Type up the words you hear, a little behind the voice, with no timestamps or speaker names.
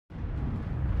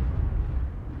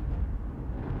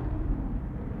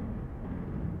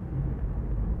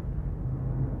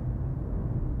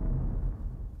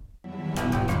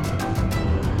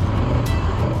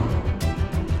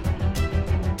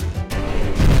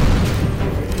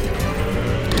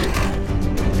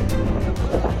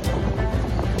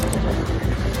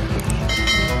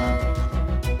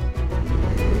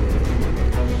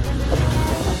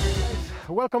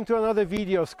welcome to another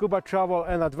video, Scuba Travel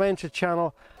and Adventure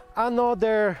channel.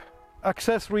 Another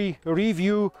accessory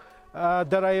review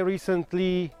that I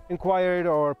recently acquired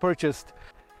or purchased.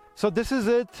 So this is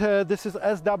it. This is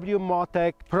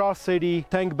sw-motech Pro City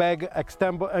tank bag,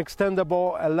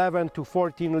 extendable 11 to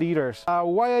 14 liters.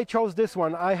 Why I chose this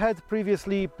one? I had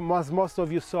previously, as most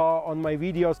of you saw on my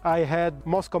videos, I had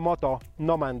sw-motech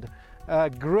Nomad.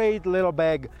 Great little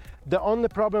bag. The only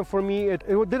problem for me, it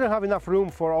didn't have enough room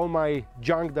for all my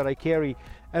junk that I carry,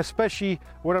 especially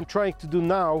what I'm trying to do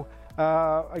now.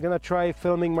 I'm gonna try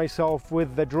filming myself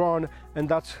with the drone, and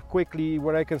that's quickly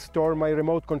where I can store my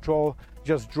remote control,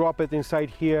 just drop it inside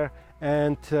here,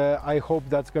 and I hope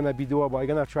that's gonna be doable. I'm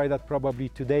gonna try that probably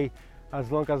today,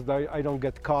 as long as I don't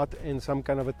get caught in some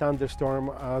kind of a thunderstorm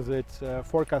as it's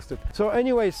forecasted. So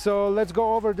anyway, so let's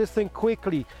go over this thing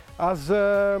quickly. As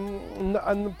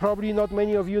and probably not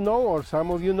many of you know, or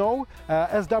some of you know,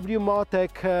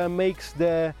 sw-motech makes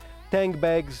the tank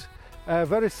bags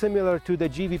very similar to the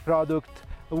GV product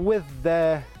with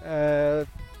the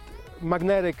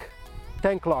magnetic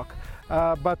tank lock.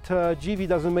 But GV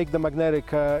doesn't make the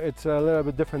magnetic, it's a little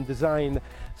bit different design.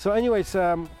 So anyways,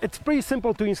 it's pretty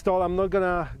simple to install. I'm not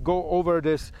gonna go over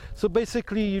this. So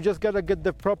basically you just gotta get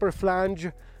the proper flange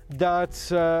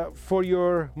that's for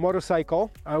your motorcycle.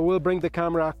 I will bring the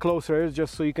camera closer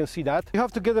just so you can see that. You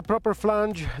have to get a proper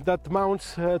flange that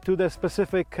mounts to the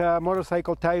specific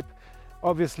motorcycle type.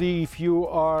 Obviously, if you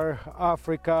are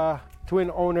Africa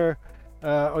twin owner,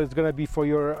 it's gonna be for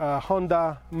your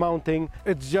Honda mounting.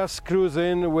 It just screws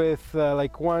in with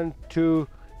like 1, 2,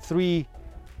 3,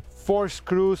 4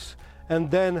 screws,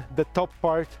 and then the top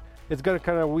part, it's got a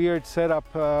kind of weird setup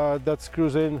that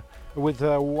screws in with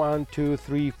 1, 2,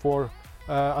 3, 4,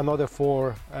 another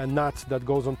 4 nuts that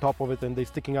goes on top of it, and they're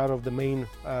sticking out of the main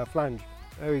flange.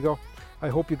 There we go. I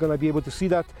hope you're gonna be able to see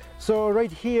that. So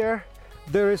right here,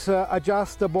 there is an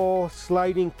adjustable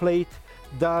sliding plate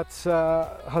that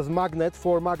has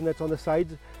 4 magnets on the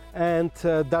sides, and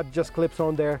that just clips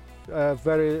on there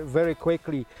very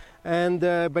quickly, and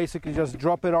basically just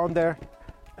drop it on there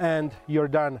and you're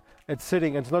done. It's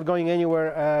sitting, it's not going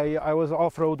anywhere. I was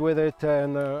off-road with it,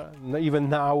 and even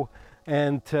now,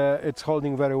 and it's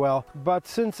holding very well. But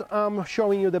since I'm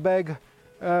showing you the bag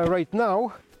right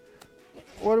now,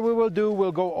 what we will do,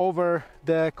 we'll go over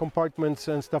the compartments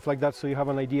and stuff like that, so you have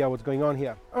an idea what's going on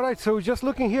here. All right, so just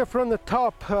looking here from the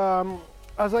top,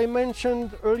 as I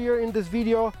mentioned earlier in this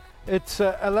video, it's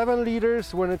 11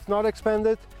 liters when it's not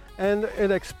expanded, and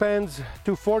it expands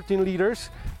to 14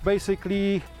 liters.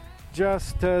 Basically,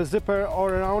 just zipper all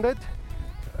around it,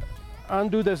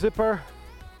 undo the zipper,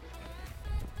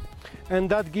 and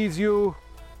that gives you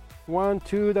 1,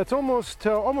 2, that's almost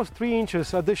 3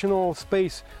 inches additional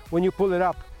space when you pull it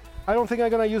up. I don't think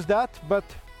I'm gonna use that, but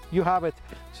you have it,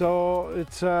 so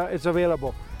it's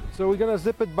available. So we're gonna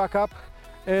zip it back up,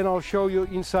 and I'll show you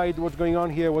inside what's going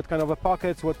on here, what kind of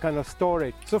pockets, what kind of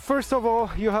storage. So first of all,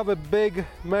 you have a big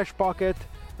mesh pocket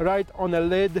right on the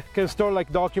lid, can store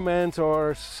like documents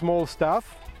or small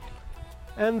stuff.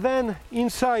 And then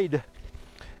inside,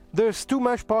 there's 2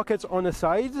 mesh pockets on the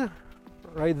sides,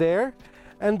 right there.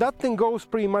 And that thing goes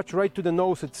pretty much right to the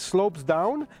nose. It slopes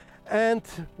down. And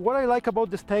what I like about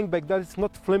this tank bag, that it's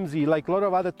not flimsy. Like a lot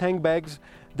of other tank bags,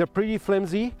 they're pretty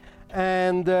flimsy.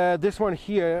 And this one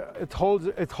here, it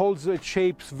holds its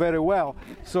shapes very well.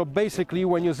 So basically,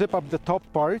 when you zip up the top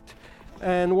part,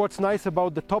 and what's nice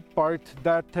about the top part,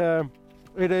 that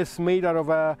it is made out of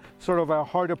a sort of a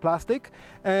harder plastic,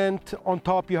 and on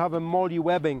top you have a MOLLE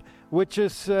webbing, which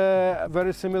is a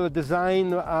very similar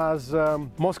design as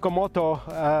sw-motech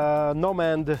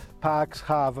Nomad packs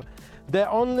have. The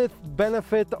only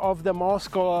benefit of the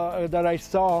Mosco that I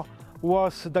saw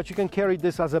was that you can carry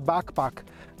this as a backpack.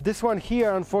 This one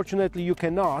here, unfortunately, you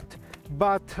cannot,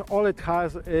 but all it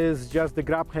has is just the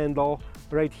grab handle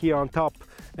right here on top,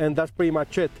 and that's pretty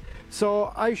much it.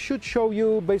 So I should show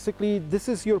you, basically, this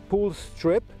is your pull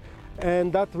strip,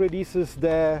 and that releases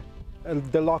the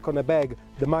lock on the bag,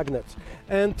 the magnets.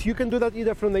 And you can do that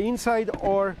either from the inside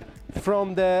or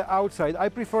from the outside. I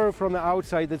prefer from the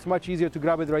outside. It's much easier to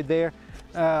grab it right there.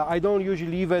 I don't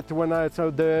usually leave it when so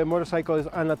the motorcycle is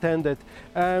unattended.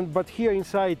 But here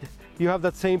inside, you have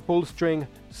that same pull string,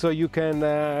 so you can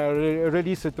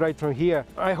release it right from here.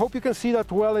 I hope you can see that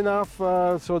well enough.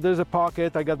 So there's a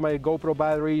pocket. I got my GoPro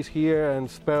batteries here, and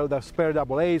spare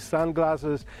AA's,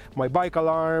 sunglasses, my bike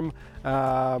alarm,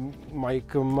 my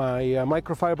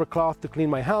microfiber cloth to clean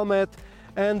my helmet.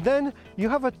 And then you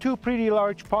have 2 pretty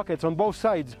large pockets on both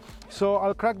sides. So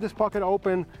I'll crack this pocket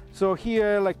open. So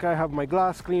here, like, I have my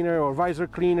glass cleaner or visor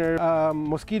cleaner,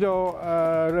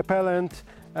 mosquito repellent,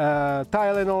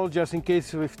 Tylenol, just in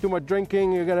case with too much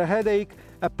drinking you get a headache,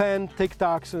 a pen, Tic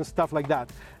Tacs and stuff like that.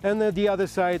 And the other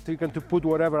side you can put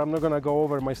whatever. I'm not gonna go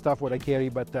over my stuff what I carry,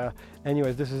 but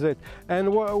anyways, this is it.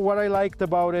 And what I liked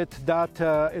about it, that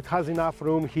it has enough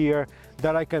room here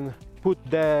that I can put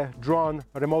the drone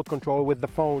remote control with the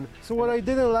phone. So what I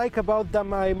didn't like about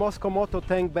my sw-motech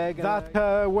tank bag,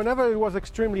 that whenever it was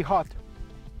extremely hot,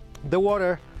 the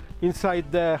water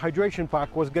inside the hydration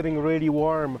pack was getting really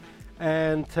warm,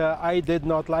 and I did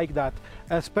not like that,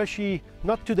 especially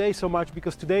not today so much,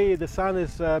 because today the sun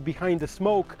is behind the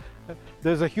smoke.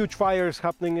 There's a huge fires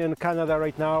happening in Canada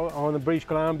right now, on British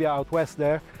Columbia out west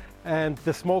there, and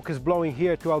the smoke is blowing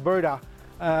here to Alberta.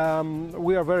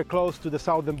 We are very close to the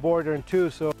southern border too,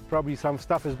 so probably some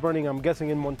stuff is burning, I'm guessing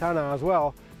in Montana as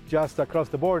well, just across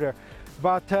the border.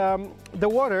 But the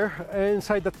water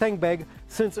inside the tank bag,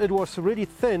 since it was really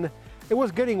thin, it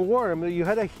was getting warm. You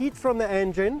had a heat from the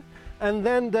engine, and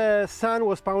then the sun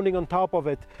was pounding on top of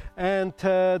it, and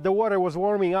the water was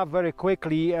warming up very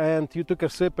quickly, and you took a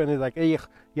sip and it's like,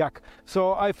 yuck.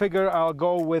 So I figure I'll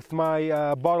go with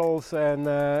my bottles and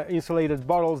insulated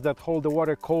bottles that hold the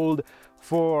water cold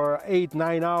for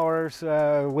 8-9 hours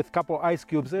with a couple ice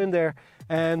cubes in there,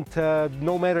 and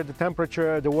no matter the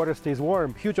temperature, the water stays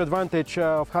warm. Huge advantage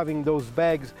of having those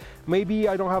bags. Maybe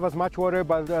I don't have as much water,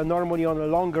 but normally on a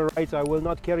longer rides I will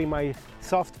not carry my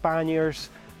soft panniers.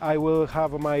 I will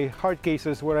have my hard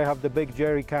cases where I have the big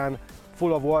jerry can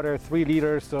full of water, 3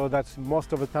 liters, so that's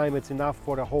most of the time it's enough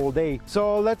for the whole day.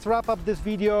 So let's wrap up this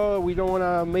video. We don't want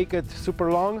to make it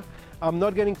super long. I'm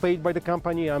not getting paid by the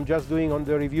company, I'm just doing on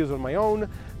the reviews on my own.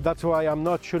 That's why I'm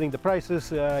not shooting the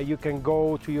prices. You can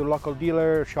go to your local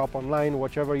dealer, shop online,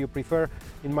 whichever you prefer.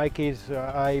 In my case,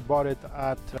 I bought it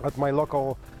at my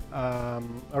local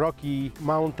Rocky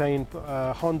Mountain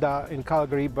Honda in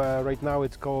Calgary, but right now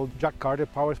it's called Jack Carter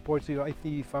Power Sports, I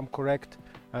think, if I'm correct.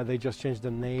 They just changed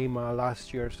the name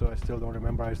last year, so I still don't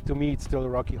remember. To me, it's still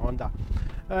Rocky Honda.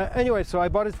 Anyway, so I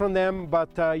bought it from them, but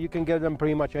you can get them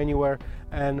pretty much anywhere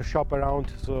and shop around,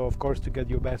 so of course to get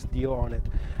your best deal on it.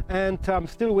 And I'm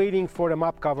still waiting for the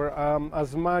map cover.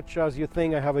 As much as you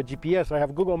think I have a GPS, I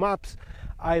have Google Maps.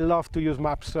 I love to use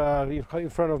maps in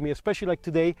front of me, especially like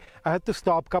today. I had to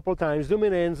stop a couple times, zoom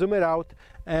it in, zoom it out,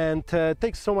 and it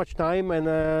takes so much time, and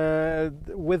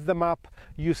with the map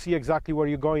you see exactly where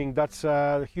you're going. That's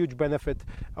a huge benefit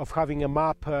of having a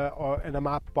map and a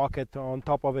map pocket on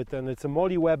top of it, and it's a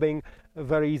MOLLE webbing,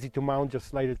 very easy to mount, just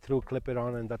slide it through, clip it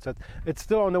on, and that's it. It's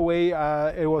still on the way.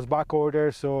 It was back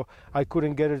order, so I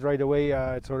couldn't get it right away.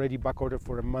 It's already back ordered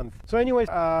for a month. So anyways,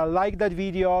 like that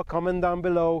video, comment down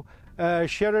below.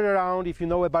 Share it around if you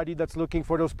know anybody that's looking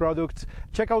for those products.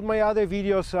 Check out my other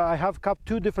videos. I have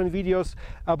 2 different videos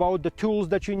about the tools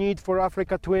that you need for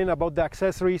Africa Twin, about the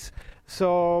accessories.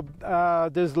 So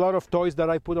there's a lot of toys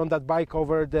that I put on that bike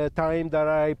over the time that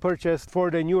I purchased. For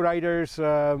the new riders,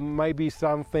 might be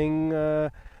something,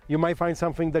 you might find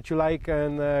something that you like,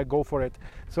 and go for it.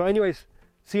 So anyways,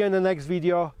 see you in the next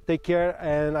video. Take care,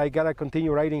 and I gotta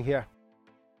continue riding here.